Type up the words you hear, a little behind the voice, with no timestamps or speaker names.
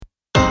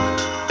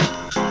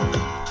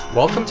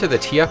Welcome to the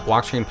TF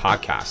Blockchain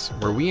Podcast,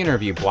 where we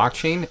interview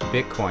blockchain,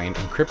 Bitcoin,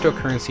 and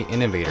cryptocurrency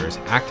innovators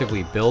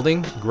actively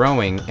building,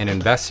 growing, and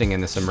investing in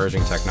this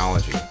emerging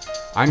technology.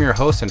 I'm your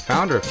host and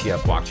founder of TF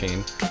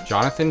Blockchain,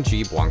 Jonathan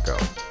G. Blanco.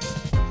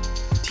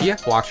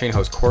 TF Blockchain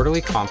hosts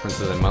quarterly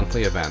conferences and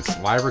monthly events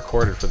live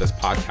recorded for this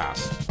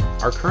podcast.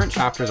 Our current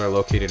chapters are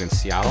located in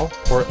Seattle,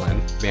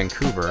 Portland,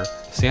 Vancouver,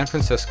 San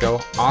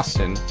Francisco,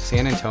 Austin,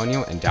 San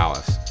Antonio, and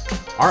Dallas.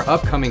 Our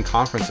upcoming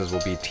conferences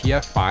will be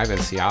TF5 in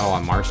Seattle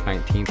on March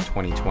 19th,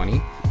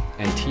 2020,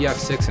 and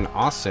TF6 in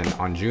Austin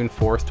on June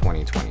 4th,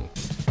 2020.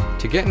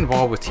 To get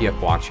involved with TF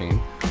Blockchain,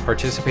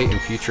 participate in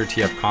future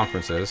TF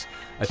conferences,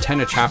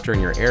 attend a chapter in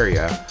your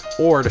area,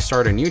 or to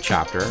start a new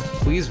chapter,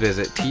 please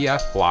visit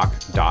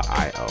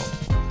tfblock.io.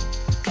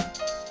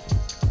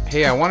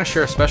 Hey, I want to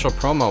share a special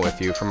promo with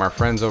you from our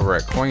friends over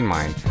at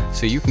CoinMine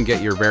so you can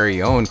get your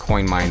very own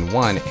CoinMine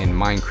 1 and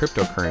mine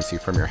cryptocurrency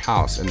from your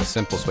house in the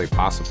simplest way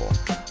possible.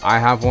 I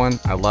have one,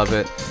 I love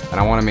it, and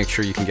I want to make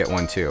sure you can get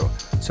one too.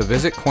 So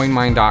visit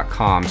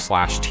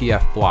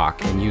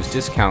coinmine.com/tfblock and use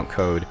discount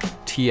code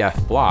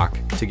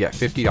TFBlock to get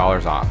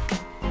 $50 off.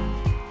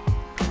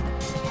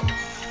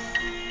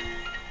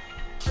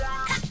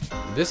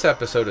 This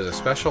episode is a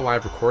special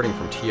live recording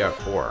from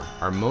TF4,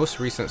 our most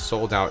recent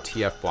sold-out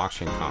TF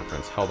Blockchain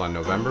conference held on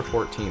November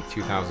 14,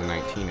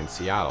 2019 in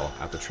Seattle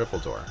at the Triple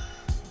Door.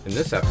 In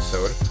this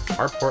episode,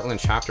 our Portland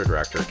chapter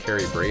director,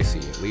 Carrie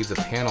Bracey, leads a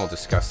panel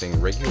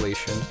discussing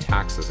regulation,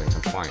 taxes, and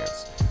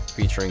compliance,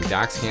 featuring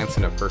Dax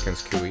Hansen of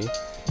Perkins Coie,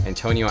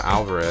 Antonio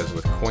Alvarez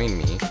with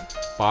CoinMe,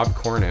 Bob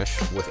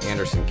Cornish with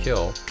Anderson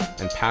Kill,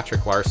 and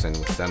Patrick Larson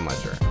with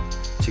Zenledger.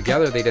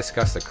 Together, they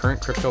discuss the current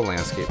crypto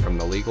landscape from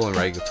the legal and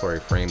regulatory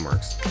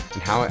frameworks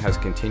and how it has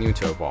continued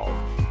to evolve.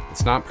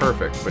 It's not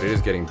perfect, but it is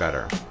getting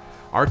better.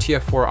 Our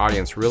TF4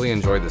 audience really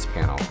enjoyed this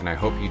panel, and I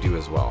hope you do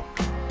as well.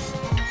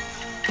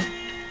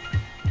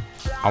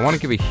 I want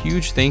to give a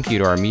huge thank you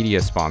to our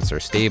media sponsor,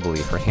 Stably,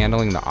 for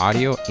handling the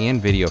audio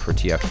and video for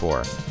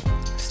TF4.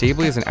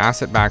 Stably is an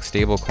asset-backed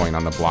stablecoin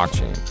on the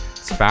blockchain.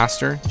 It's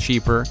faster,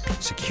 cheaper,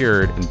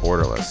 secured, and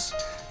borderless.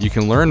 You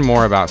can learn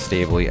more about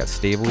Stably at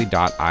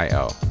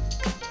stably.io.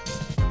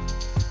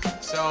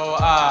 So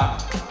I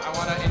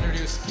want to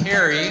introduce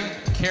Carrie.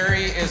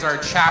 Carrie is our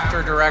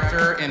chapter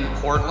director in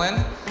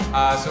Portland.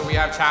 So we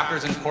have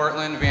chapters in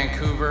Portland,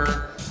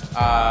 Vancouver,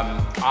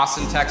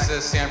 Austin,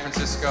 Texas, San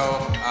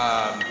Francisco,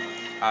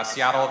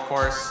 Seattle, of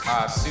course,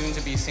 soon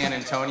to be San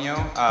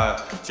Antonio.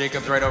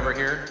 Jacob's right over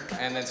here,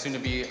 and then soon to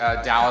be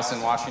Dallas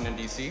and Washington,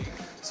 D.C.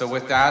 So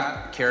with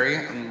that,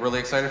 Carrie, I'm really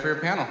excited for your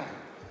panel.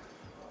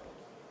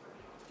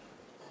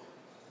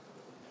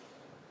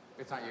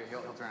 It's not you.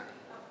 He'll turn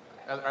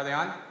it. Are they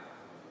on?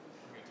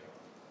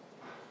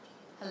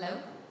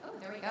 Hello? Oh,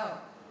 there we go.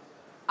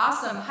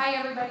 Awesome. Hi,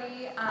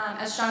 everybody.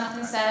 As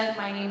Jonathan said,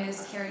 my name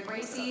is Carrie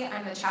Bracey.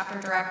 I'm the chapter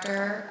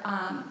director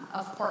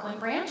of Portland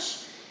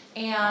branch.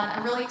 And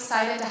I'm really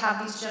excited to have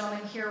these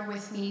gentlemen here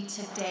with me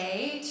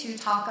today to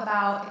talk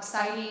about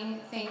exciting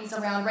things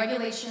around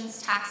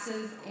regulations,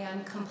 taxes,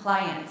 and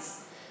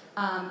compliance.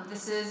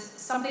 This is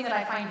something that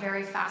I find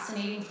very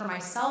fascinating for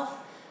myself.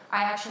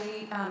 I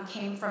actually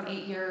came from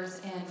 8 years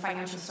in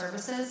financial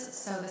services,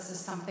 so this is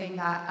something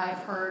that I've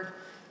heard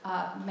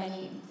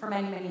for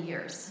many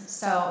years.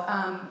 So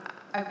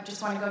I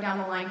just want to go down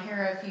the line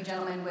here. If you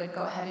gentlemen would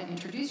go ahead and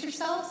introduce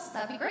yourselves,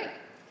 that'd be great.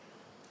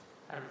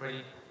 Hi,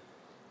 everybody.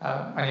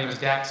 My name is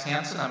Dax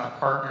Hansen. I'm a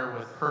partner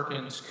with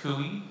Perkins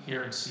Coie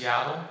here in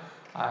Seattle,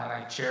 and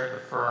I chair the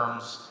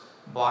firm's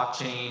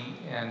blockchain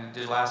and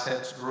digital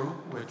assets group,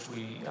 which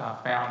we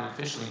founded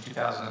officially in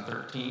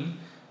 2013,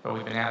 but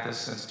we've been at this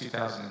since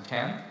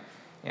 2010.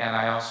 And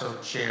I also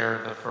chair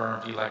the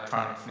firm's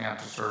electronic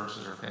financial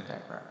services or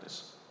fintech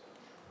practice.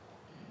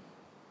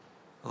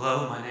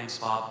 Hello, my name's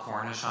Bob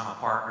Cornish. I'm a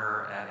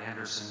partner at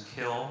Anderson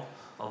Kill,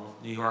 a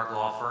New York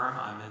law firm.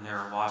 I'm in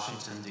their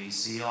Washington,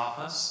 D.C.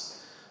 office.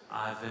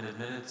 I've been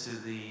admitted to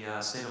the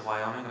state of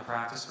Wyoming to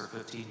practice for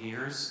 15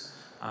 years.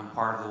 I'm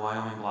part of the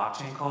Wyoming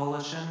Blockchain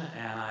Coalition,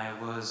 and I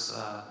was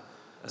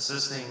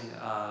assisting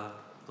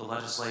the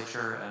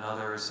legislature and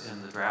others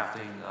in the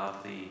drafting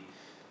of the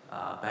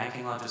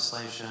banking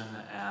legislation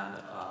and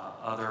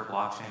other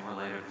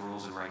blockchain-related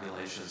rules and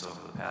regulations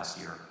over the past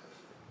year.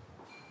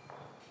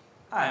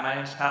 Hi, my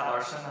name is Pat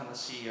Larson. I'm the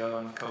CEO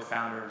and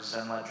co-founder of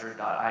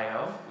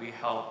Zenledger.io. We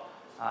help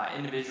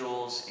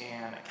individuals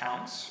and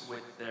accountants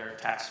with their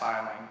tax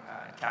filing,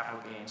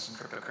 capital gains, and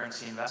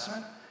cryptocurrency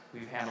investment.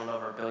 We've handled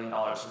over $1 billion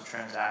of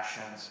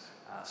transactions,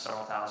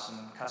 several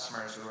thousand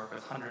customers. We work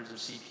with hundreds of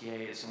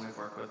CPAs, and we've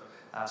worked with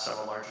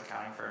several large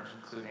accounting firms,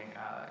 including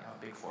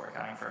Big Four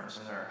accounting firms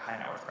in their high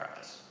net worth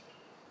practice.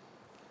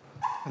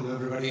 Hello,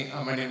 everybody.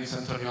 My name is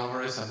Antonio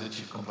Alvarez. I'm the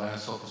Chief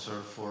Compliance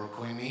Officer for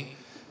CoinMe.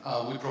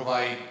 We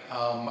provide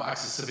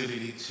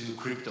accessibility to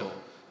crypto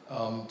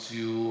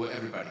to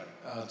everybody,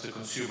 to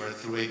consumer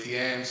through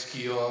ATMs,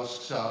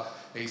 kiosks,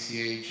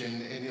 ACH, and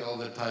many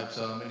other types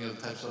of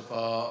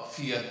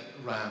fiat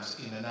ramps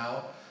in and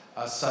out.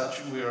 As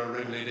such, we are a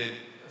regulated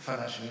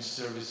financial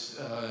service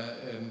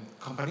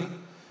company,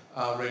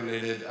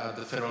 regulated at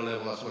the federal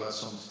level as well as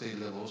some state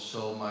levels.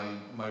 So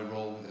my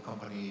role with the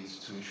company is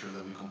to ensure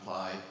that we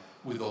comply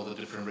with all the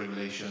different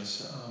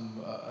regulations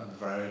and the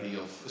variety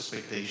of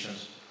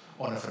expectations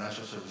on a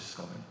financial services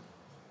company.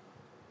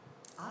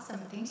 Awesome,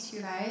 thanks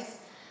you guys.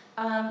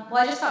 Well,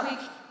 I just thought we'd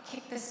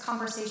kick this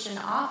conversation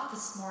off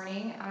this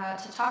morning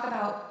to talk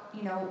about,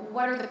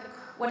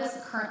 what does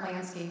the current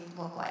landscape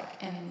look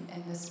like in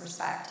this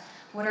respect?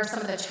 What are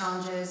some of the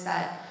challenges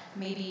that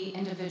maybe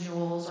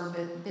individuals or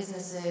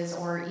businesses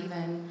or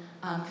even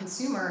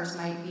consumers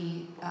might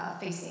be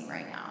facing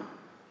right now?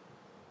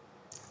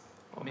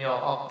 Well, me,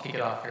 I'll kick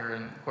it off here,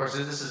 and of course,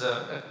 this is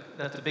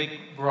that's a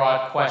big,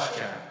 broad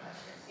question.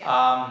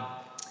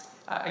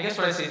 I guess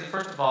what I say,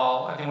 first of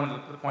all, I think one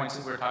of the points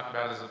that we were talking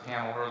about as a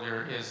panel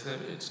earlier is that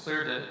it's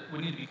clear that we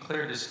need to be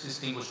clear to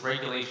distinguish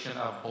regulation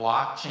of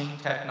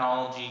blockchain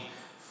technology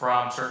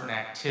from certain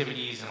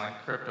activities and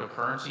like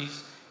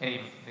cryptocurrencies, and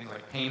even things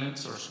like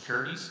payments or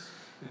securities.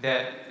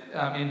 That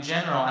in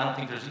general, I don't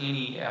think there's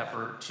any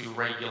effort to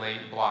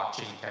regulate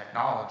blockchain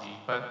technology,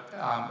 but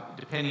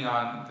depending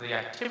on the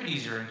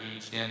activities you're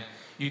engaged in,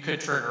 you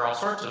could trigger all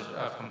sorts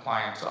of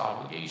compliance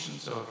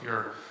obligations. So if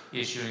you're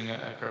issuing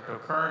a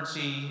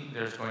cryptocurrency,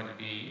 there's going to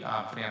be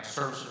financial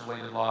services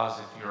related laws.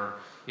 If you're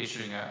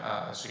issuing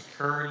a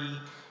security,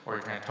 or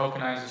you're trying to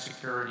tokenize a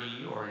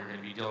security, or you're going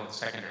to be dealing with the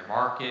secondary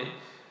market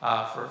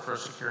for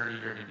security,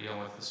 you're going to be dealing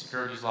with the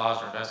securities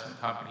laws or investment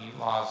company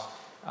laws.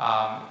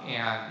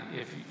 And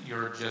if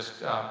you're just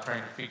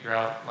trying to figure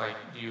out, like,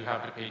 do you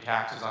have to pay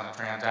taxes on the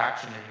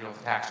transaction, or you deal with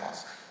the tax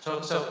laws.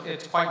 So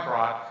it's quite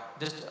broad.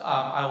 Just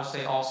I will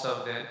say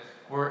also that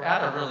we're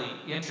at a really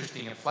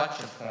interesting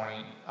inflection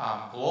point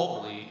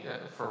globally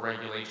for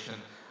regulation.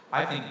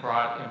 I think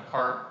brought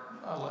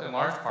in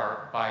large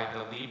part by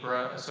the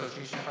Libra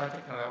Association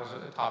project, and that was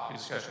a topic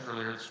of discussion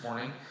earlier this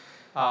morning.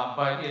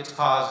 But it's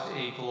caused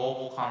a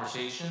global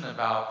conversation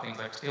about things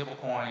like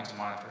stablecoins and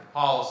monetary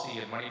policy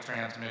and money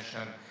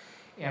transmission.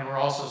 And we're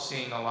also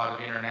seeing a lot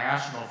of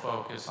international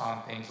focus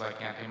on things like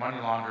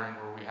anti-money laundering,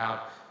 where we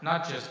have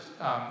not just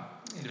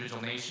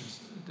individual nations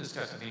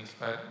discussing things,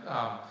 but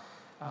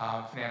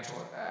Financial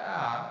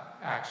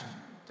Action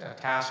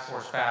Task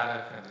Force,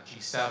 FATF, and the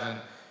G7,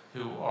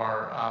 who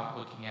are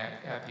looking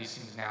at these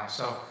things now.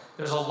 So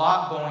there's a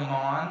lot going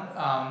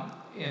on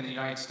in the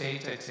United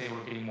States. I'd say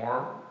we're getting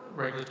more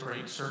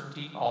regulatory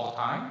certainty all the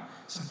time.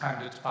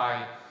 Sometimes it's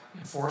by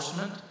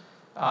enforcement,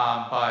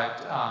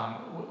 but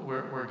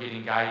we're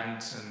getting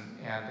guidance,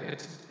 and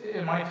it's,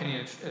 in my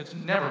opinion, it's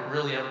never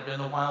really ever been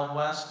the Wild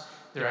West.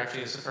 There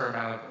actually is a fair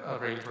amount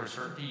of regulatory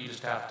certainty. You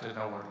just have to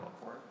know where to look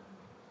for it.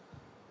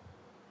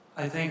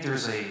 I think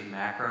there's a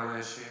macro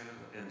issue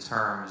in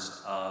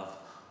terms of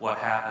what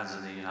happens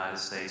in the United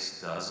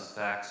States does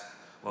affect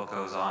what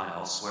goes on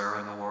elsewhere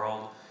in the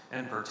world,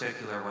 in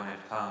particular when it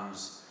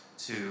comes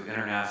to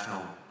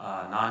international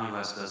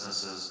non-US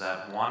businesses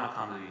that want to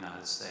come to the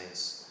United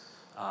States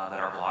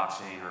that are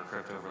blockchain or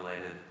crypto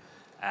related,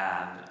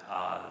 and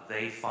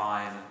they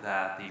find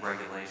that the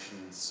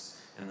regulations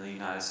in the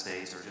United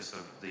States, or just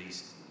the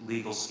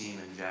legal scheme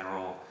in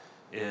general,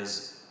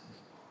 is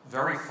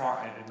very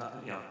far,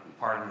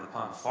 pardon the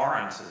pun,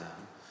 foreign to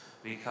them,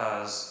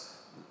 because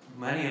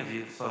many of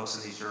the folks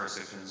in these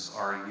jurisdictions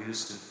are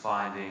used to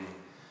finding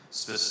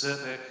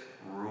specific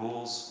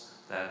rules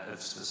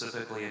that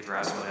specifically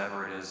address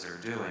whatever it is they're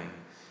doing.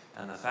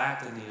 And the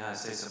fact in the United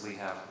States that we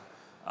have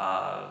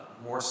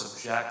more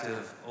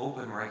subjective,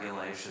 open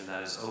regulation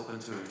that is open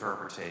to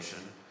interpretation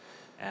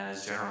and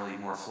is generally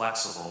more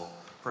flexible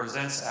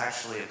presents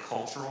actually a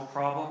cultural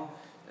problem,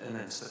 and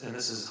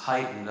this is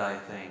heightened, I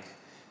think,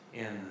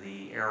 in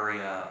the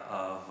area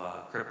of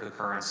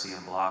cryptocurrency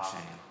and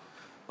blockchain.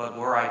 But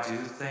where I do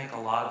think a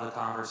lot of the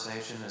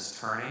conversation is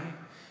turning,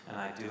 and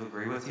I do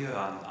agree with you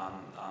on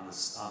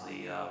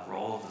the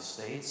role of the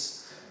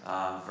states.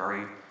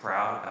 Very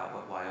proud about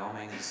what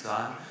Wyoming has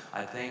done.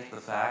 I think the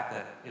fact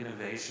that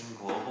innovation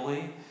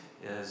globally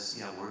is,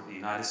 the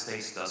United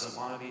States doesn't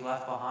want to be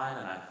left behind,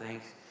 and I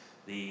think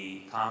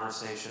the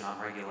conversation on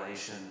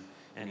regulation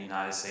in the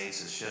United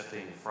States is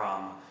shifting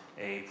from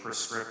a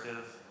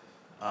prescriptive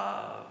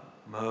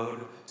mode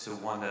to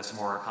one that's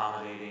more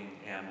accommodating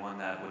and one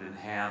that would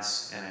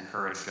enhance and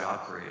encourage job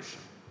creation.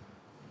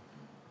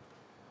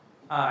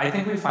 I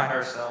think we find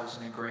ourselves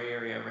in a gray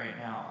area right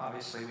now.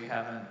 Obviously, we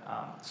haven't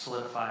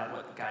solidified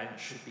what the guidance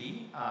should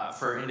be.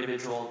 For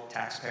individual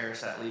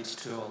taxpayers, that leads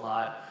to a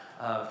lot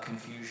of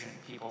confusion.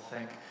 People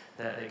think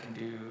that they can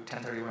do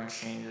 1031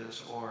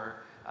 exchanges or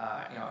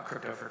a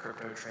crypto for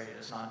crypto trade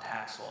is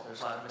non-taxable.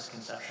 There's a lot of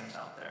misconceptions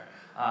out there.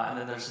 And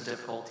then there's the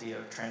difficulty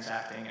of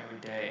transacting every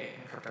day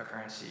in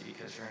cryptocurrency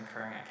because you're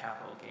incurring a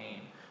capital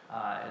gain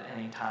at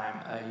any time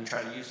you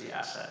try to use the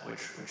asset,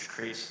 which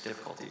creates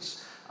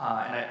difficulties.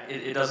 And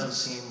it doesn't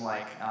seem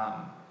like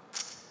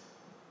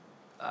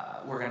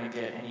we're going to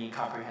get any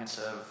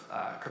comprehensive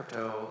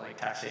crypto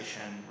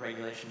taxation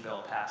regulation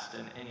bill passed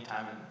in any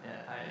time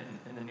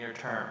in the near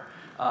term.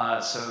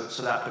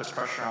 So that puts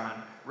pressure on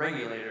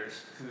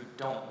regulators who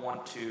don't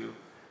want to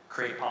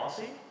create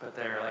policy, but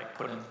they're like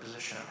put in the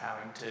position of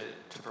having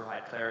to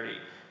provide clarity,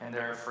 and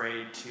they're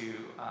afraid to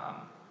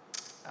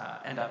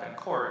end up in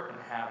court and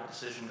have a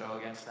decision go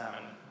against them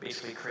and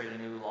basically create a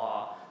new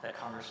law that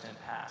Congress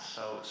didn't pass.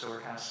 So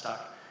we're kind of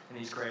stuck in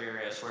these gray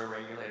areas where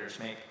regulators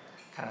make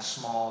kind of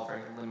small,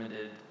 very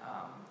limited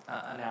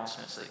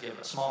announcements that give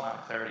a small amount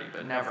of clarity,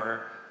 but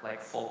never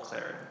like full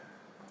clarity.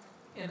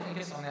 And I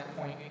guess on that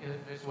point,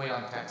 it's way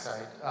on the tech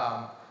side.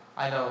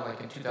 I know,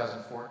 like in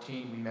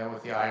 2014, we met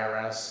with the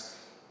IRS,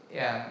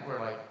 and we're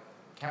like,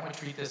 can't we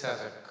treat this as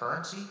a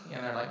currency?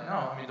 And they're like,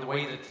 no. I mean, the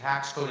way the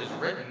tax code is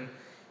written,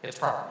 it's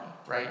property,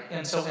 right?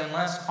 And so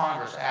unless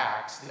Congress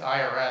acts, the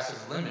IRS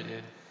is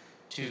limited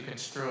to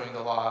construing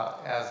the law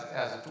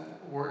as it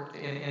worked,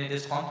 and it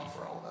is clunky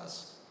for all of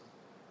us.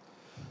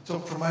 So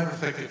from my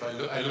perspective,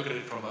 I look at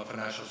it from a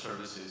financial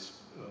services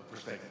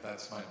perspective.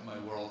 That's my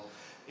world.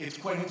 It's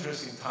quite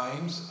interesting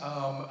times.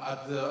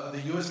 At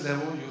the U.S.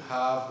 level, you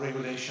have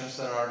regulations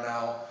that are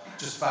now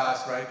just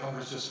passed, right?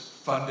 Congress just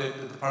funded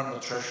the Department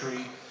of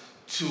Treasury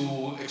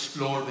to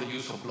explore the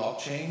use of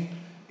blockchain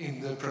in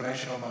the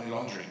prevention of money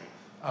laundering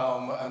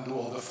and do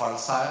all the SAR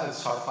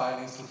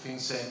filings through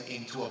FinCEN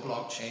into a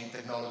blockchain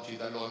technology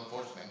that law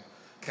enforcement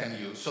can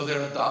use. So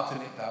they're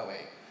adopting it that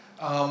way.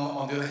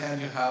 On the other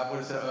hand, you have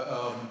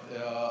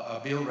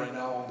a bill right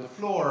now on the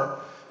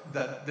floor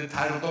that the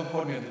title, don't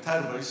quote me on the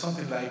title, but it's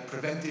something like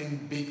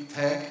preventing big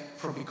tech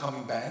from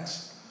becoming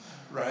banks,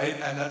 right?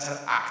 And that's an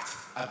act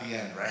at the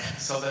end, right?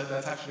 So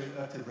that's actually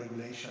active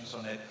regulations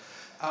on it.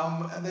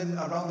 And then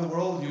around the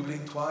world, you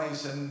blink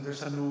twice and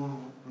there's a new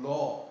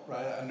law,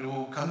 right? A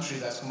new country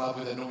that's come up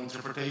with a new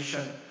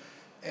interpretation.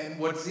 And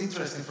what's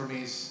interesting for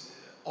me is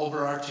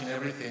overarching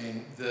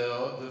everything,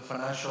 the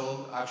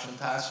Financial Action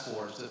Task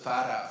Force, the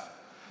FATF,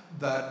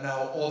 that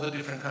now all the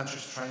different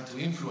countries are trying to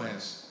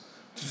influence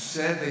to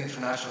set the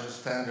international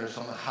standards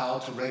on how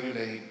to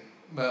regulate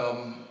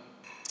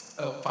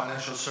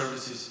financial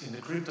services in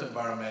the crypto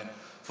environment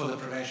for the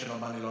prevention of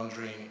money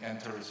laundering and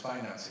terrorist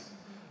financing.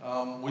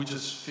 We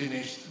just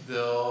finished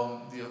the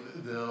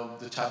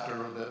chapter,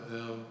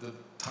 the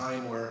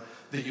time where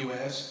the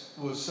U.S.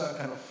 was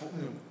kind of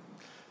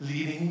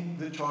leading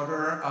the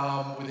charter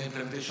with the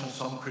implementation of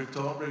some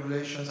crypto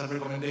regulations and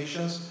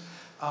recommendations.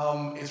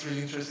 It's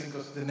really interesting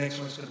because the next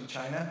one is going to be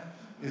China.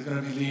 Is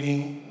going to be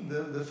leading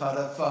the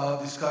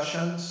FATF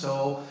discussion.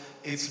 So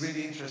it's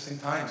really interesting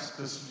times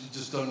because you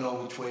just don't know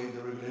which way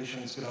the regulation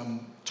is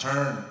going to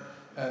turn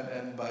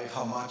and by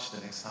how much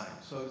the next time.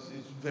 So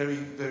it's very,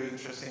 very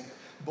interesting,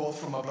 both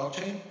from a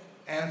blockchain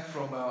and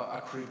from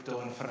a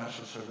crypto and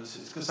financial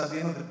services. Because at the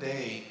end of the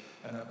day,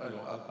 and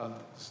I'll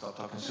stop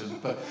talking soon,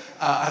 but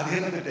at the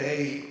end of the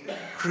day,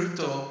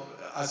 crypto,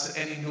 as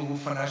any new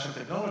financial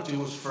technology,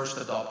 was first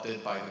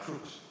adopted by the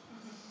crooks.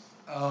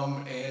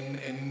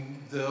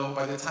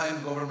 By the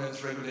time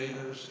governments,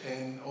 regulators,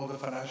 and all the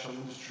financial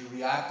industry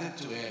reacted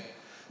to it,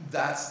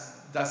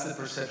 that's the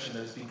perception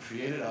that has been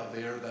created out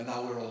there that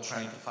now we're all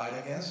trying to fight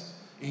against,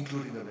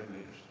 including the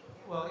regulators.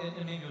 Well,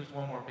 and maybe there's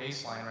one more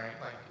baseline, right?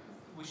 Like,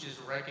 we should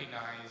just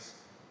recognize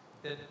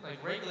that,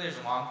 like, regulators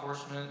and law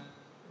enforcement,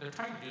 they're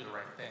trying to do the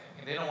right thing,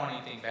 and they don't want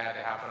anything bad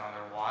to happen on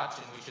their watch,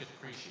 and we should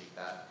appreciate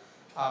that.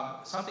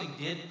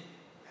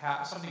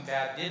 Something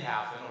bad did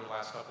happen over the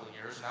last couple of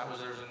years, and that was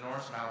there was an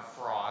enormous amount of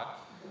fraud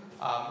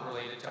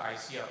related to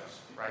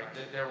ICOs, right?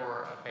 There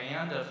were a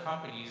band of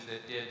companies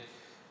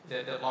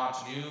that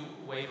launched new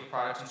wave of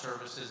products and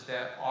services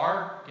that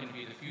are going to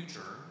be the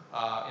future,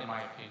 in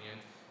my opinion,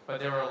 but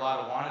there were a lot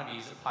of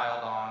wannabes that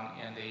piled on,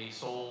 and they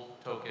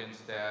sold tokens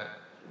that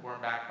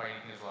weren't backed by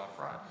anything. There's a lot of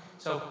fraud.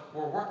 So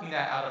we're working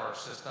that out of our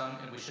system,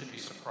 and we shouldn't be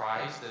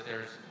surprised that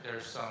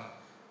there's some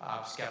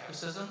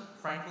skepticism,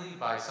 frankly,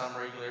 by some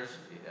regulators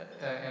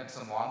and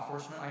some law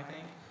enforcement, I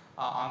think,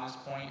 on this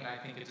point. And I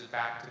think it's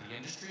back to the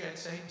industry, I'd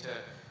say, to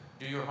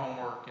do your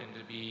homework and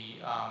to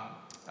be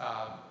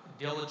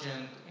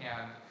diligent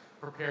and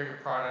prepare your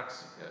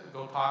products,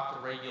 go talk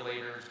to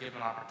regulators, give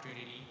an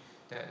opportunity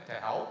to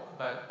help,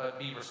 but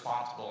be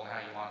responsible in how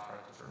you launch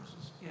products and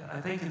services. Yeah,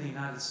 I think in the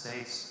United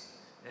States,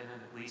 and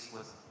at least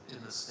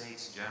in the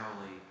States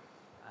generally,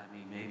 I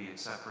mean, maybe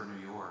except for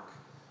New York,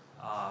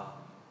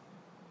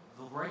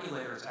 the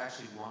regulators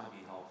actually want to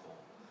be helpful.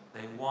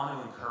 They want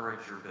to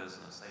encourage your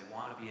business. They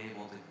want to be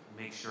able to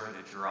make sure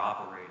that you're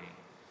operating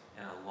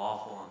in a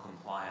lawful and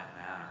compliant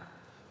manner.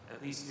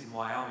 At least in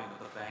Wyoming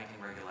with the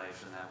banking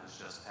regulation that was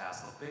just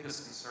passed, the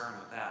biggest concern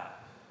with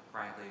that,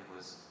 frankly,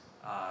 was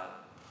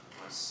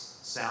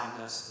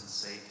soundness and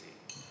safety.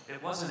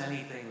 It wasn't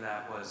anything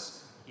that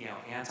was,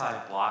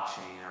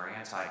 anti-blockchain or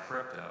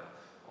anti-crypto.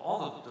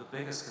 All the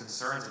biggest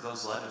concerns of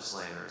those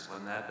legislators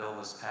when that bill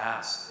was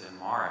passed in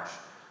March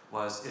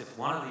was if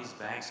one of these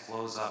banks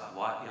blows up,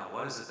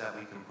 what is it that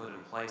we can put in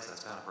place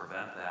that's going to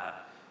prevent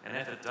that? And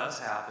if it does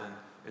happen,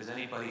 is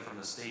anybody from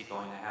the state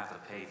going to have to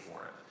pay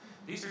for it?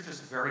 These are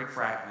just very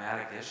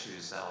pragmatic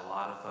issues that a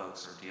lot of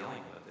folks are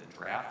dealing with in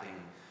drafting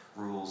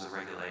rules and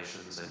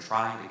regulations and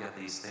trying to get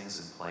these things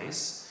in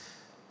place.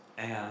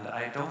 And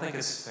I don't think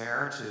it's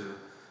fair to,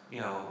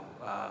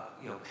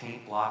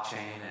 paint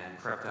blockchain and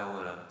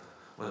crypto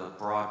with a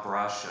broad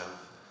brush of,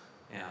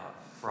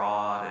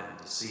 fraud and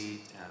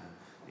deceit, and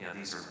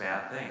these are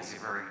bad things. They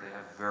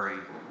have very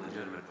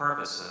legitimate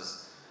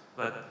purposes,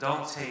 but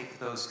don't take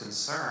those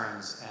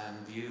concerns and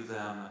view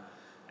them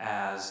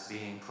as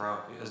being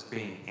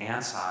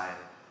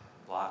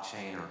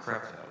anti-blockchain or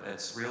crypto.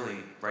 It's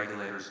really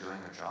regulators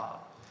doing their job.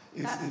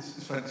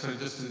 It's funny. So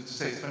just to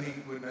say, it's funny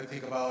when I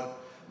think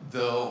about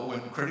when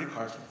credit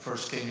cards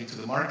first came into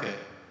the market,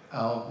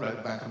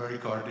 Bank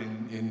America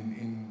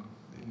in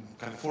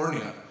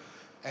California,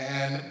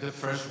 and the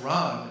first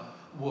run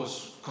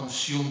was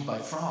consumed by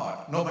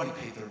fraud. Nobody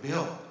paid their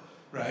bill,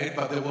 right?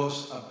 But there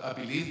was a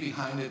belief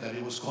behind it that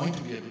it was going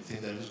to be a good thing,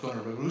 that it was going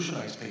to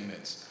revolutionize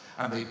payments.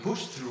 And they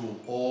pushed through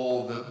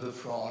all the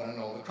fraud and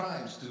all the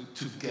crimes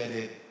to get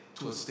it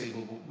to a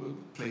stable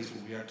place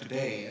where we are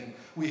today. And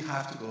we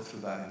have to go through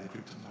that in the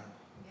crypto environment.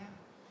 Yeah.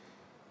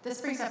 This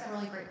brings up a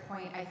really great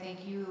point. I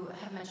think you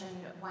have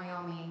mentioned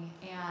Wyoming,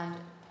 and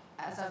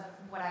as of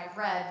what I've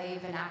read,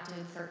 they've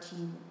enacted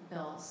 13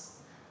 bills,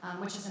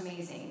 which is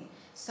amazing.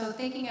 So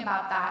thinking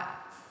about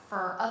that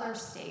for other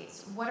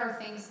states, what are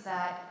things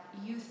that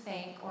you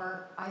think,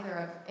 or either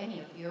of any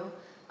of you,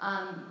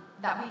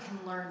 that we can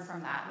learn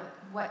from that?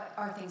 What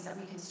are things that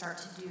we can start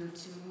to do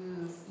to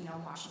move,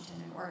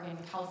 Washington and Oregon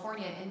and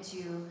California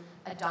into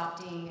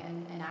adopting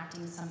and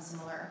enacting some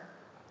similar?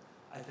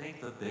 I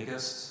think the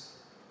biggest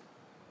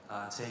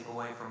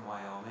takeaway from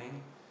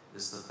Wyoming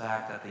is the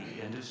fact that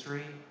the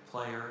industry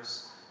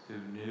players who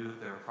knew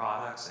their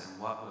products and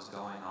what was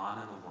going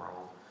on in the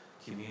world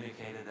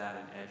communicated that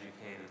and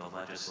educated the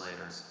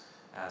legislators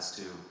as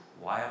to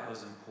why it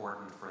was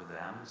important for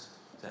them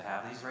to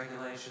have these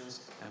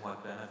regulations and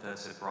what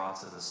benefits it brought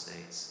to the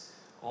states.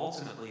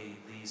 Ultimately,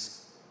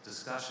 these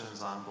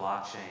discussions on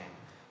blockchain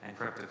and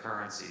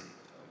cryptocurrency,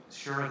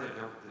 sure,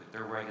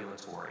 they're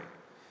regulatory,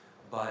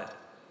 but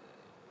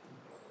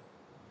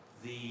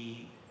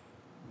the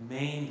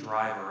main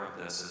driver of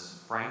this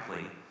is,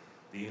 frankly,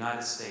 the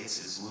United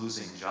States is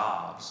losing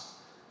jobs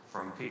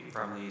from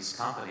these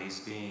companies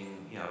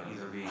being,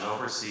 either being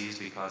overseas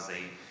because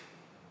they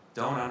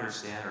don't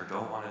understand or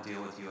don't want to deal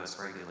with U.S.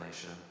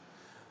 regulation,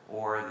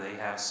 or they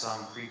have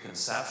some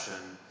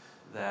preconception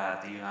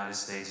that the United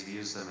States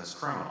views them as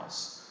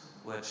criminals,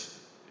 which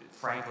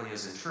frankly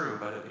isn't true.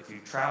 But if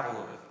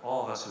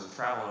all of us who have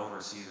traveled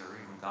overseas or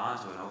even gone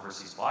to an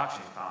overseas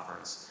blockchain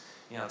conference,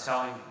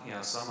 telling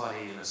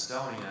somebody in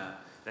Estonia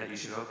that you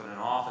should open an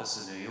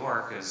office in New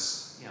York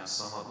is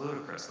somewhat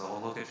ludicrous. They'll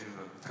look at you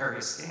very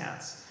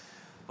askance.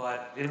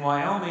 But in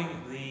Wyoming,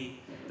 the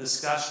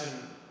discussion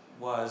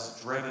was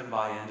driven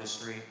by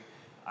industry,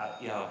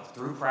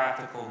 through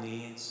practical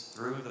needs,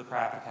 through the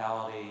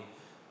practicality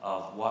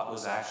of what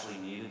was actually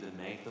needed to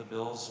make the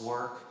bills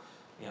work.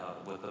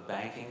 With the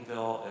banking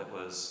bill, it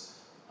was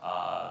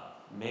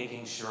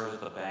making sure that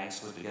the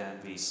banks would again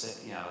be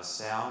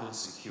sound and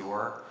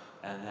secure,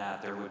 and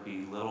that there would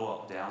be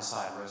little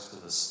downside risk to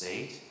the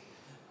state.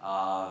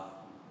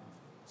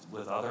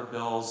 With other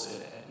bills,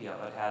 it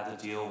had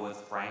to deal with,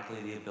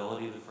 frankly, the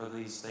ability for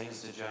these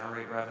things to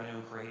generate revenue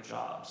and create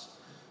jobs.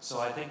 So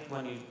I think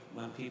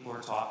when people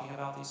are talking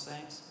about these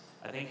things,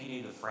 I think you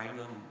need to frame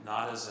them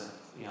not as a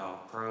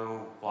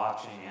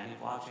pro-blockchain,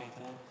 anti-blockchain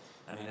thing.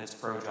 I mean, it's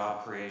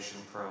pro-job creation,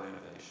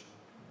 pro-innovation.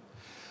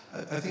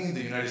 I think in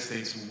the United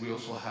States, we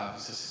also have a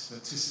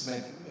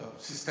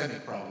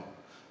systemic problem.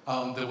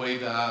 The way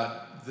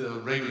that the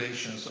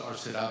regulations are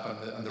set up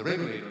and the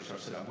regulators are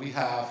set up. We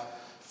have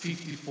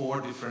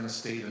 54 different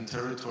state and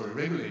territory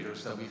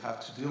regulators that we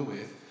have to deal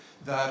with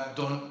that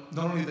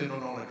not only they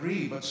don't all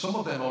agree, but some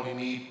of them only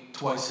meet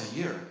twice a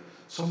year.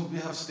 We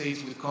have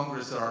states with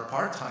Congress that are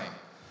part-time.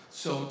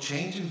 So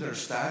changing their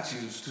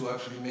statutes to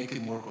actually make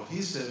it more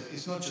cohesive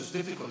is not just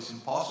difficult, it's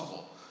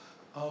impossible,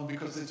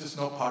 because it's just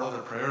not part of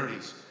their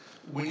priorities.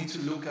 We need to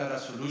look at a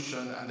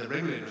solution, and the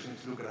regulators need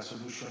to look at a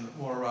solution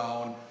more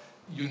around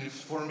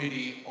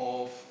uniformity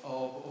of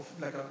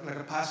like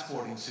a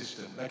passporting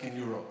system, like in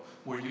Europe,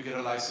 where you get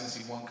a license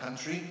in one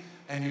country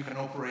and you can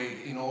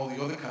operate in all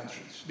the other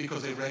countries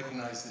because they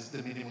recognize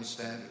the minimum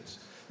standards.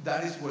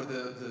 That is where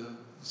the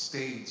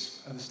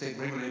states and the state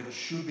regulators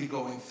should be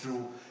going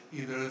through,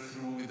 either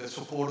through the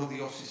support of the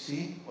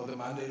OCC or the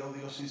mandate of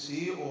the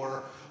OCC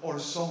or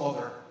some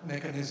other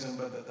mechanism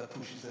that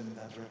pushes them in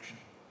that direction.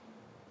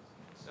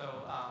 So,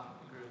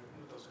 agree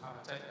with those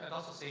comments. I'd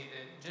also say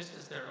that just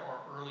as there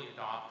are early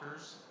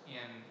adopters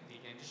in the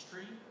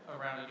industry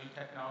around a new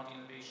technology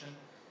innovation,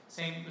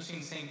 we're seeing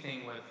the same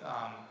thing with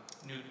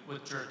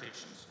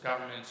jurisdictions,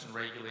 governments and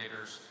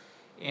regulators.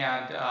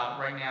 And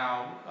right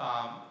now,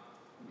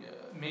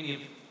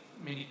 many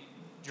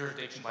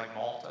jurisdictions like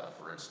Malta,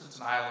 for instance,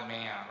 and Isle of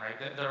Man, right,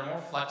 that are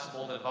more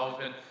flexible, that have always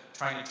been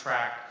trying to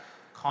track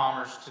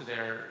commerce to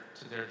their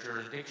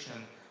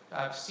jurisdiction.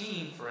 I've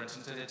seen, for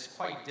instance, that it's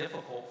quite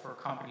difficult for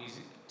companies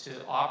to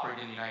operate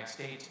in the United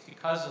States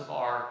because of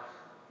our,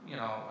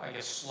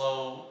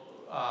 slow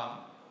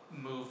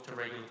move to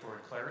regulatory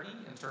clarity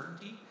and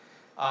certainty.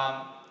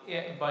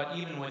 But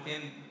even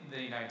within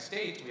the United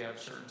States, we have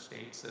certain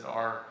states that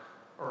are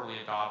early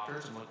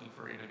adopters and looking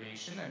for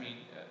innovation. I mean,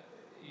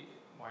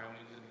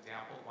 Wyoming is an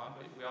example of one,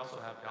 but we also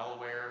have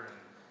Delaware and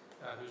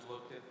who's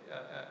looked at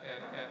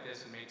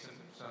this and made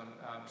some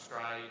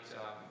strides.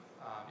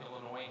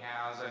 Illinois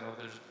has. I know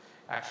there's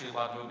actually a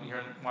lot of movement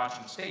here in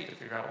Washington State to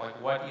figure out like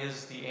what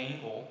is the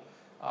angle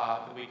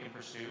that we can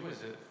pursue.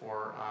 Is it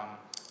for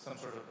some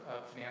sort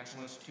of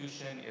financial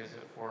institution? Is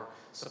it for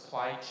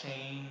supply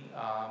chain?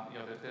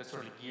 That's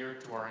sort of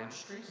geared to our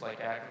industries like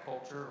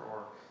agriculture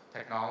or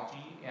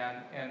technology,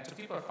 and so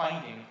people are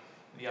finding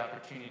the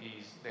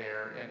opportunities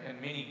there. And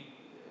many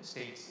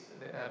states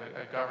that have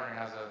a governor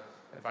has a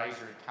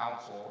advisory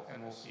council,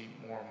 and we'll see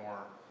more and more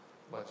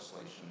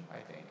legislation, I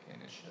think,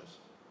 initiatives.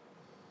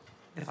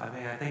 If I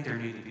may, I think there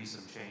need to be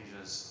some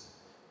changes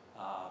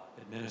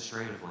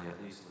administratively,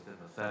 at least within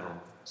the federal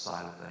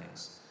side of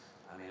things.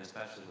 I mean,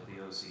 especially with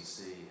the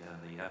OCC and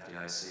the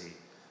FDIC.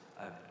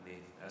 I mean,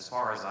 as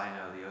far as I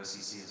know, the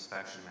OCC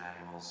inspection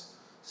manuals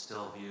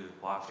still view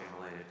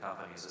blockchain-related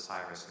companies as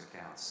high-risk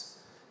accounts.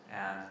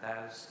 And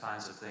those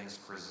kinds of things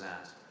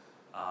present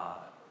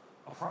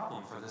a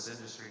problem for this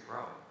industry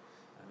growing.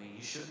 I mean,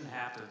 you shouldn't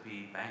have to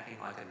be banking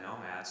like a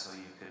nomad so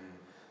you can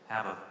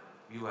have a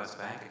U.S.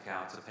 bank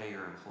account to pay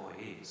your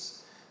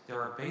employees.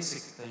 There are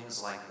basic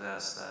things like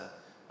this that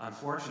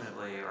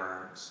unfortunately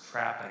are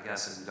trapped, I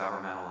guess, in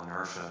governmental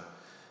inertia.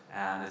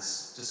 And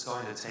it's just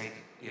going to take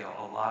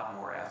a lot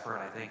more effort,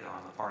 I think,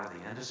 on the part of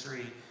the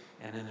industry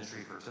and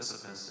industry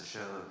participants to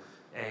show,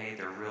 A,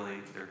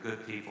 they're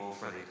good people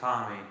for the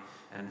economy,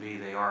 and B,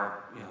 they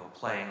are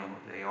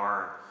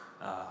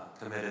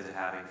committed to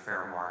having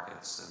fair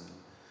markets and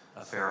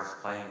a fair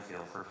playing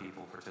field for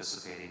people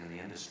participating in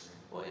the industry.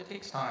 Well, it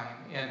takes time,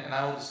 and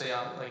I will just say,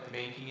 like the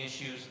banking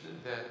issues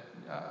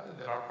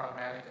that are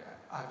problematic,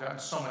 I've gotten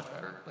so much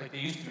better. Like they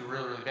used to be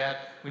really, really bad.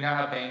 We now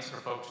have banks that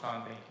are focused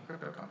on banking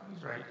crypto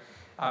companies, right?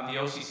 The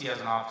OCC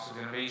has an Office of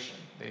Innovation.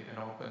 They've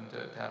been open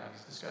to having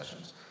these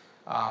discussions.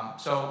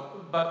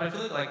 But if you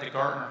look at like the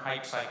Gartner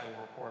Hype Cycle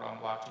report on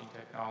blockchain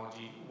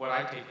technology, what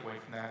I take away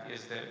from that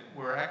is that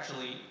we're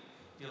actually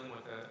dealing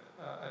with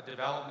a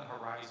development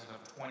horizon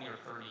of 20 or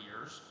 30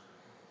 years.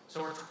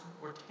 So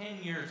we're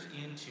 10 years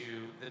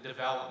into the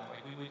development.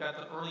 Like we got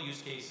the early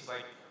use cases,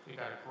 like we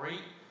got a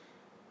great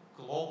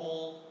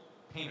global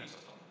payment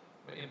system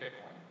in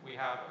Bitcoin. We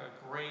have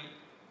a great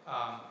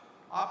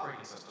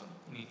operating system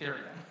in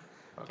Ethereum.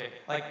 Okay,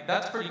 like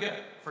that's pretty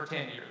good for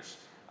 10 years.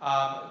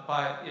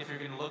 But if you're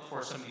going to look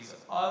for some of these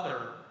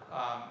other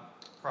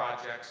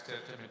projects to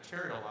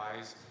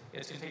materialize,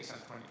 it's going to take some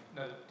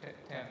 10,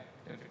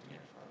 15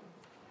 years probably.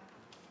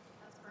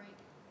 That's great.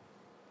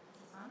 Is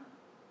this on?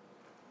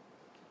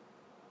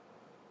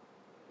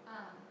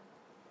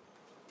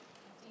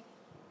 Testing.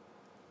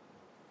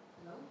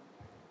 Hello?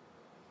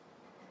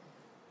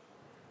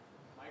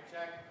 Mic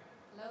check.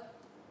 Hello?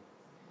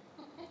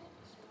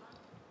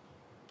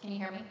 Can you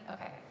hear me?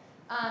 Okay.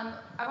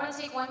 I want to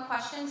take one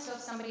question, so if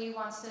somebody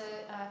wants to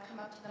come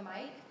up to the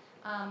mic.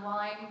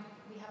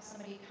 We have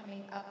somebody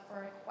coming up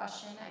for a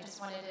question, I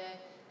just wanted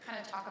to kind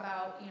of talk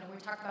about,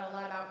 we talked about a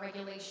lot about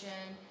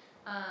regulation,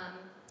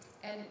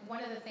 and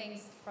one of the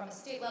things from a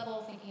state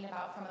level, thinking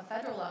about from a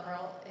federal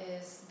level,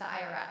 is the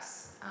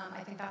IRS.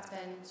 I think that's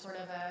been sort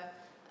of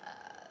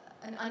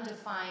an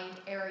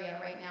undefined area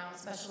right now,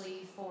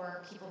 especially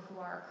for people who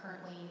are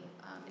currently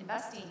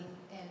investing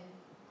in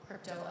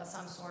crypto of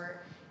some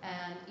sort,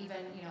 and even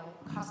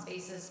cost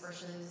basis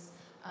versus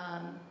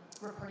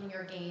reporting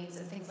your gains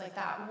and things like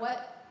that.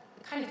 What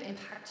kind of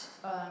impact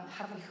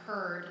have we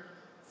heard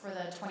for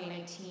the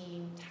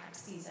 2019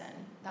 tax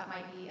season that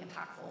might be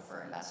impactful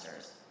for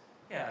investors?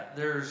 Yeah,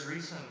 there's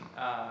recent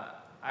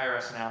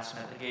IRS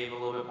announcement that gave a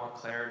little bit more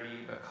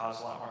clarity but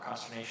caused a lot more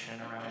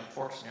consternation around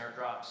forks and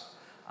airdrops.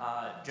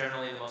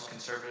 Generally, the most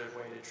conservative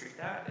way to treat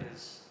that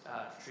is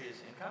to treat it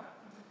as income.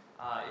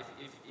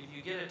 If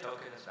you get a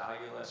token that's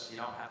valueless, you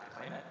don't have to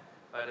claim it.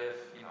 But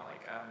if,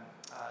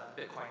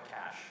 the Bitcoin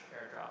Cash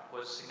airdrop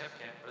was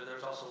significant, but there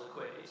was also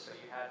liquidity. So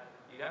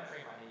you got free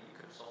money, you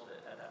could have sold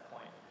it at that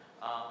point.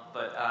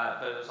 But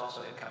it was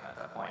also income at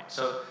that point.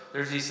 So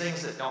there's these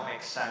things that don't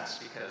make sense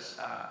because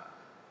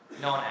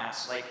no one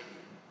asks. Like,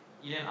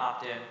 you didn't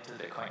opt in to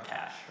the Bitcoin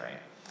Cash,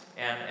 right?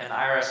 And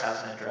IRS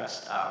hasn't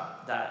addressed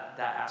that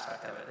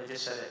aspect of it. They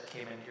just said it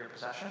came into your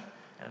possession,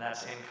 and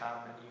that's income,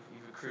 and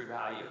you've accrued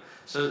value.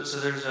 So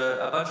there's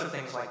a bunch of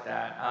things like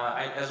that.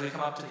 As we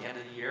come up to the end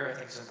of the year, I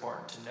think it's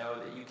important to know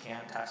that you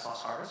can tax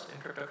loss harvest in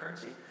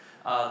cryptocurrency.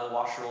 The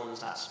WASH rule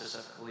does not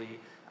specifically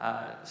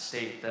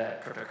state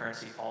that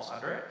cryptocurrency falls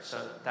under it.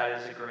 So that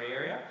is a gray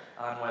area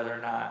on whether or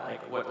not,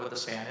 what the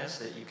span is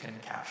that you can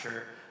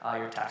capture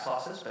your tax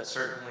losses. But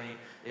certainly,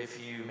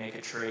 if you make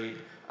a trade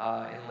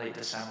in late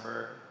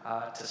December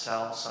to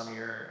sell some of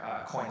your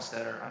coins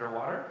that are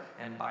underwater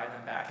and buy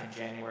them back in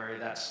January,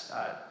 that's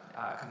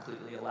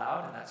completely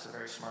allowed, and that's a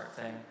very smart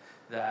thing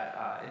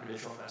that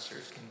individual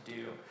investors can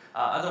do.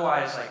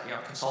 Otherwise,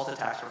 consult a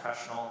tax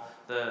professional.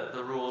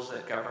 The rules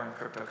that govern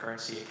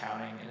cryptocurrency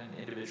accounting in an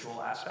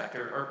individual aspect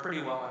are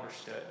pretty well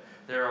understood.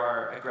 There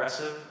are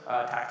aggressive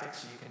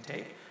tactics you can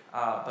take,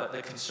 but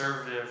the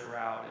conservative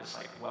route is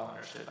well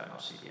understood by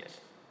most CPAs.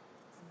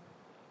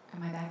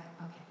 Am I back?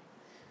 Okay.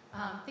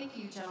 Thank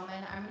you,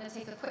 gentlemen. I'm going to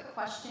take a quick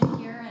question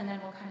here, and then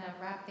we'll kind of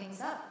wrap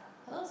things up.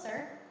 Hello,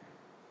 sir.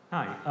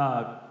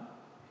 Hi.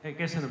 I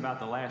guess in about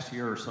the last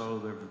year or so,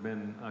 there have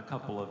been a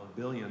couple of $1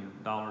 billion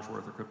worth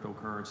of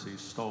cryptocurrencies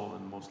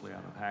stolen, mostly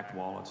out of hacked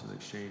wallets and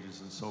exchanges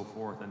and so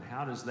forth. And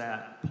how does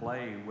that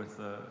play with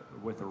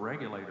the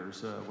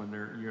regulators when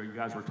they're, you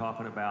guys were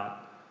talking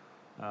about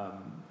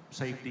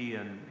safety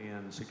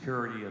and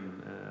security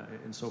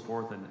and so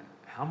forth, and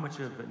how much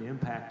of an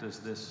impact does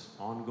this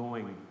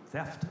ongoing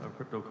theft of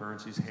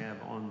cryptocurrencies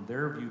have on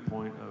their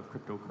viewpoint of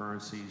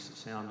cryptocurrencies'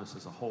 soundness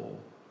as a whole?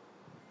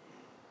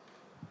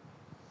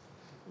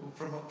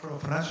 From a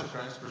financial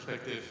crimes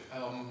perspective,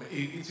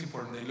 it's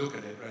important they look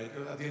at it, right?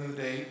 At the end of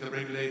the day, the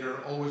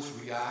regulator always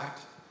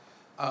reacts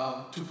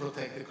to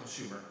protect the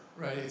consumer,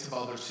 right? It's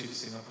about their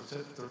citizen and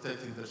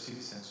protecting their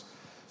citizens.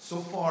 So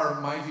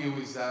far, my view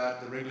is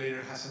that the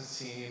regulator hasn't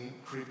seen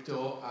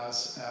crypto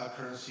as a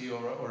currency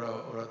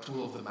or a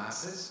tool of the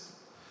masses.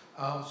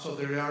 So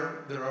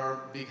there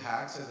are big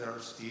hacks and there are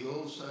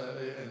steals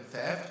and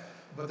theft,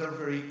 but they're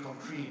very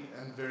concrete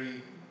and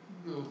very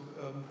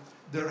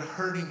they're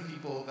hurting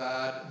people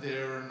that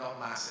they're not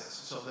masses.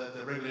 So that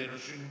the regulator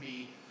shouldn't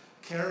be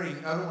caring.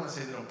 I don't want to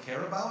say they don't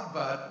care about,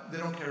 but they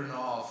don't care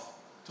enough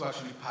to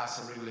actually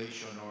pass a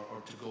regulation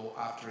or to go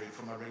after it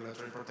from a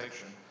regulatory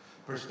protection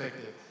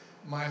perspective.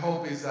 My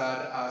hope is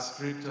that as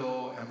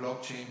crypto and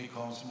blockchain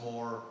becomes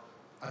more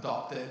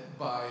adopted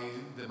by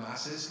the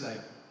masses,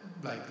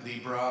 like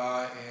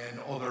Libra and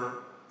other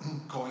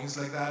coins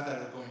like that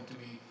are going to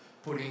be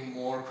putting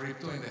more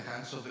crypto in the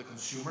hands of the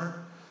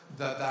consumer,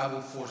 that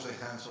will force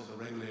the hands of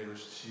the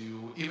regulators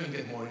to even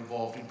get more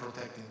involved in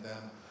protecting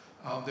them.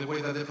 The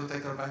way that they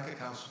protect our bank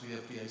accounts through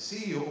the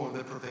FDIC or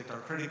they protect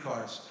our credit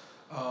cards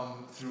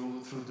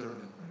through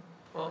Durbin.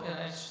 Well, and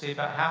I should say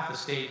about half the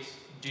states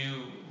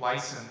do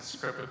license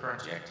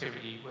cryptocurrency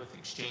activity with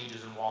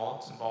exchanges and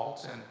wallets and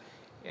vaults,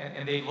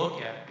 and they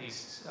look at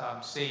these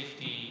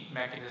safety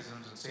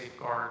mechanisms and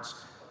safeguards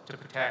to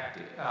protect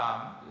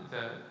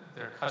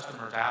their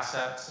customers'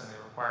 assets, and they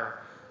require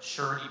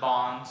surety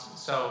bonds.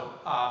 So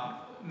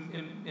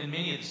in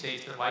many of the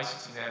states, they're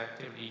licensing that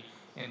activity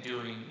and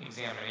doing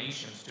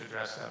examinations to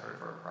address that very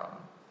problem.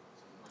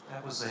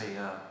 That was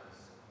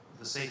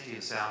the safety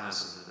and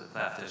soundness of the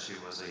theft issue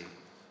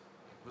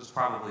was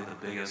probably the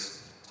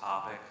biggest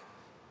topic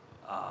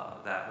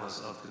that was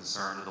of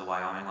concern to the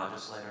Wyoming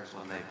legislators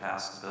when they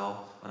passed the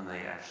bill, when they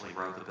actually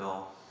wrote the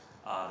bill.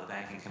 The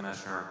banking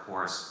commissioner, of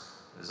course,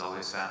 is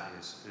always found,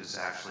 who's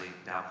actually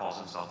now calls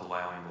himself the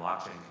Wyoming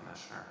blockchain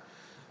commissioner.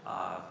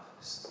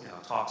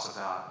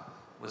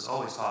 Was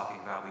always talking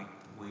about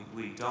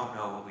we don't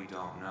know what we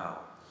don't know,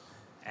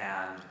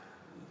 and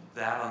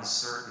that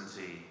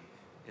uncertainty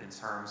in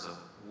terms of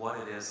what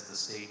it is the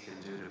state can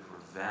do to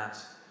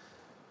prevent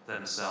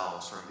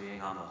themselves from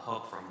being on the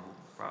hook from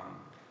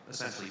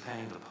essentially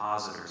paying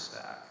depositors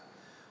back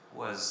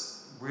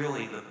was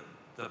really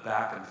the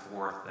back and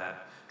forth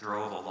that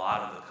drove a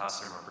lot of the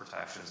customer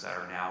protections that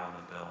are now in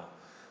the bill.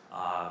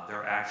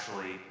 They're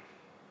actually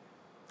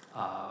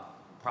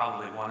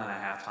probably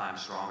 1.5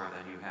 times stronger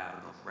than you have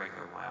in the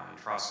regular Wyoming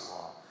trust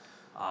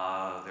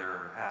law.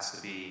 There has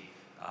to be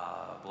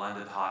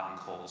blended hot and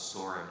cold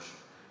storage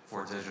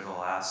for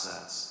digital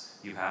assets.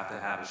 You have to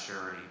have a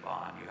surety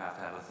bond. You have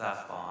to have a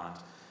theft bond.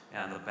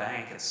 And the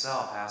bank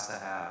itself has to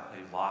have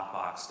a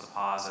lockbox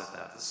deposit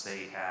that the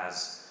state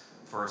has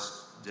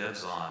first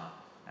dibs on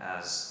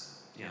as,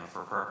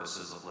 for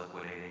purposes of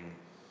liquidating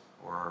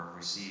or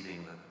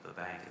receiving the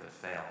bank if it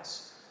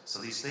fails. So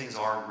these things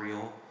are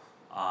real.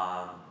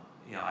 I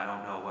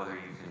don't know whether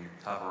you can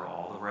cover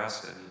all the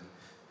risk. I mean,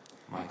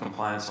 my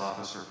compliance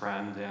officer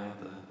friend down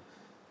at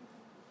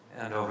the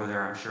end over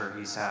there, I'm sure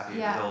he's happy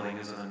the building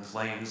isn't in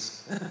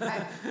flames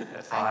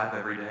at 5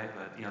 every day,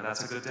 but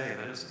that's a good day if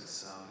it isn't.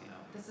 So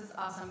This is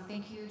awesome.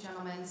 Thank you,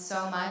 gentlemen,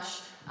 so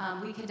much.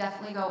 We could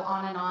definitely go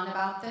on and on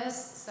about this.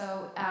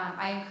 So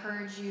I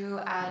encourage you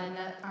at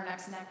our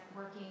next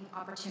networking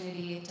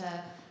opportunity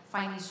to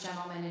find these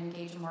gentlemen and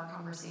engage in more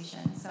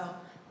conversation. So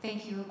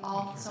thank you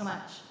all so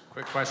much.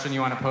 Quick question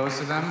you want to pose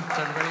to them, to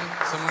everybody?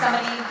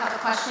 Somebody have a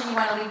question you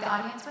want to leave the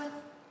audience with?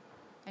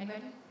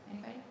 Anybody?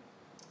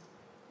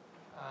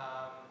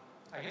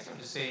 I guess I would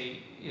just say,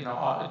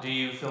 do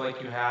you feel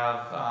like you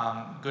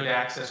have good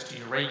access to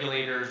your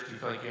regulators? Do you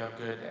feel like you have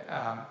good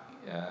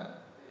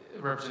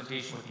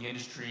representation with the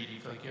industry? Do you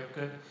feel like you have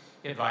good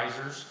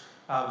advisors?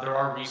 There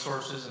are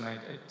resources, and I'd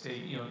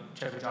say,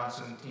 check with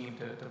Johnson and team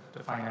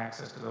to find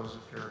access to those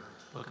if you're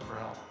looking for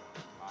help.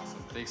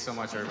 Awesome. Thanks so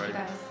much, everybody.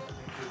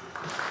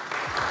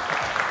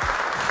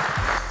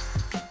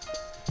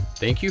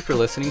 Thank you for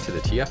listening to the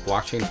TF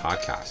Blockchain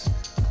Podcast.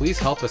 Please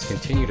help us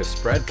continue to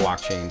spread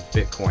blockchain,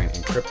 Bitcoin,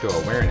 and crypto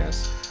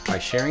awareness by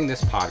sharing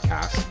this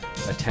podcast,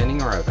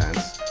 attending our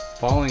events,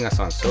 following us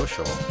on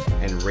social,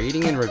 and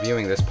rating and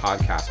reviewing this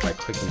podcast by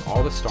clicking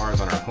all the stars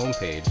on our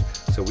homepage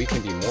so we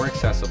can be more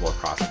accessible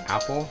across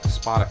Apple,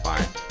 Spotify,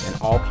 and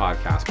all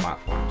podcast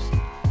platforms.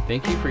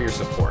 Thank you for your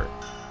support.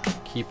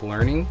 Keep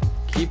learning,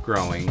 keep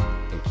growing,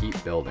 and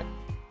keep building.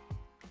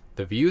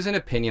 The views and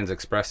opinions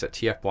expressed at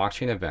TF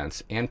Blockchain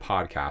events and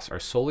podcasts are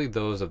solely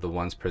those of the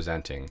ones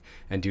presenting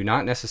and do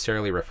not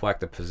necessarily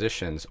reflect the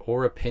positions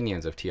or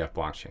opinions of TF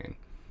Blockchain.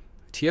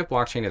 TF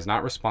Blockchain is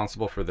not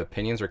responsible for the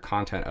opinions or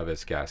content of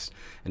its guests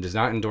and does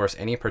not endorse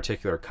any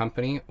particular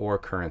company or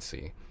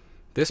currency.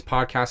 This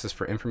podcast is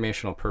for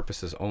informational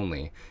purposes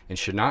only and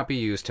should not be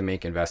used to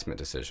make investment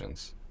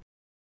decisions.